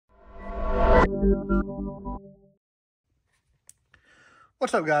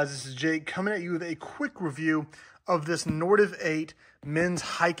What's up, guys? This is Jake coming at you with a quick review of this Nortiv 8 men's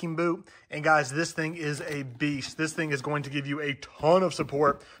hiking boot. And guys, this thing is a beast. This thing is going to give you a ton of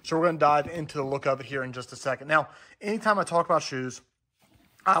support. So we're going to dive into the look of it here in just a second. Now, anytime I talk about shoes,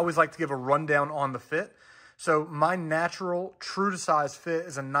 I always like to give a rundown on the fit. So my natural true to size fit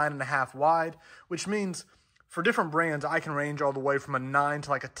is a 9.5 wide, which means for different brands, I can range all the way from a 9 to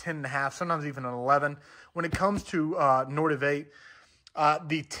like a 10.5, sometimes even an 11. When it comes to Nortiv 8,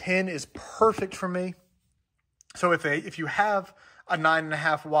 the 10 is perfect for me. So if you have a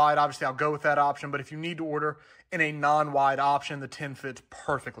 9.5 wide, obviously I'll go with that option. But if you need to order in a non-wide option, the 10 fits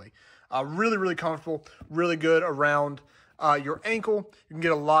perfectly. Really, really comfortable, really good around your ankle. You can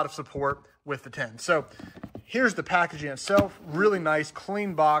get a lot of support with the 10. So here's the packaging itself. Really nice,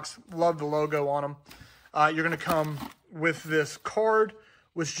 clean box. Love the logo on them. You're going to come with this card,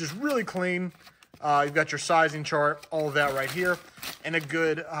 which is really clean. You've got your sizing chart, all of that right here, and a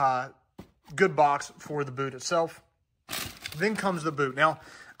good good box for the boot itself. Then comes the boot. Now,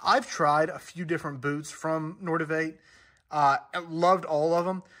 I've tried a few different boots from Nortiv 8. I loved all of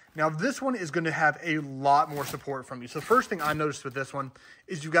them. Now, this one is going to have a lot more support from you. So the first thing I noticed with this one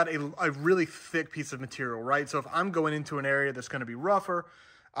is you've got a really thick piece of material, right? So if I'm going into an area that's going to be rougher,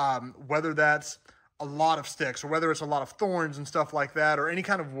 whether that's a lot of sticks or whether it's a lot of thorns and stuff like that, or any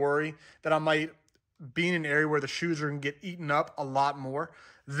kind of worry that I might be in an area where the shoes are going to get eaten up a lot more,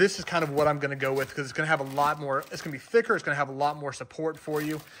 this is kind of what I'm going to go with, because it's going to have a lot more, it's going to be thicker, it's going to have a lot more support for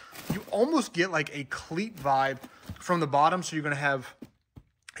you. You almost get like a cleat vibe from the bottom, so you're going to have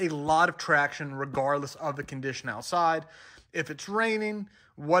a lot of traction regardless of the condition outside. If it's raining,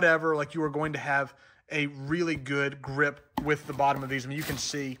 whatever, like you are going to have a really good grip with the bottom of these. I mean, you can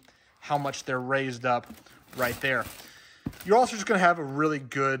see how much they're raised up right there. You're also just going to have a really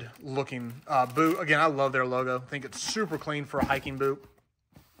good looking boot. Again, I love their logo. I think it's super clean for a hiking boot.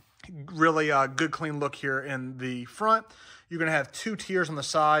 Really good clean look here in the front. You're going to have two tiers on the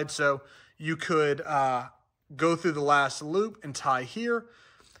side, so you could go through the last loop and tie here.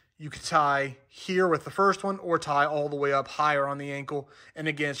 You could tie here with the first one, or tie all the way up higher on the ankle. And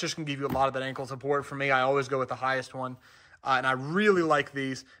again, it's just going to give you a lot of that ankle support. For me, I always go with the highest one. And I really like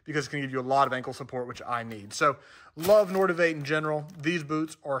these because it's going to give you a lot of ankle support, which I need. So love Nortiv 8 in general. These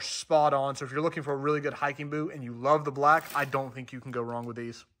boots are spot on. So if you're looking for a really good hiking boot and you love the black, I don't think you can go wrong with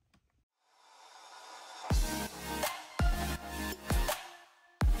these.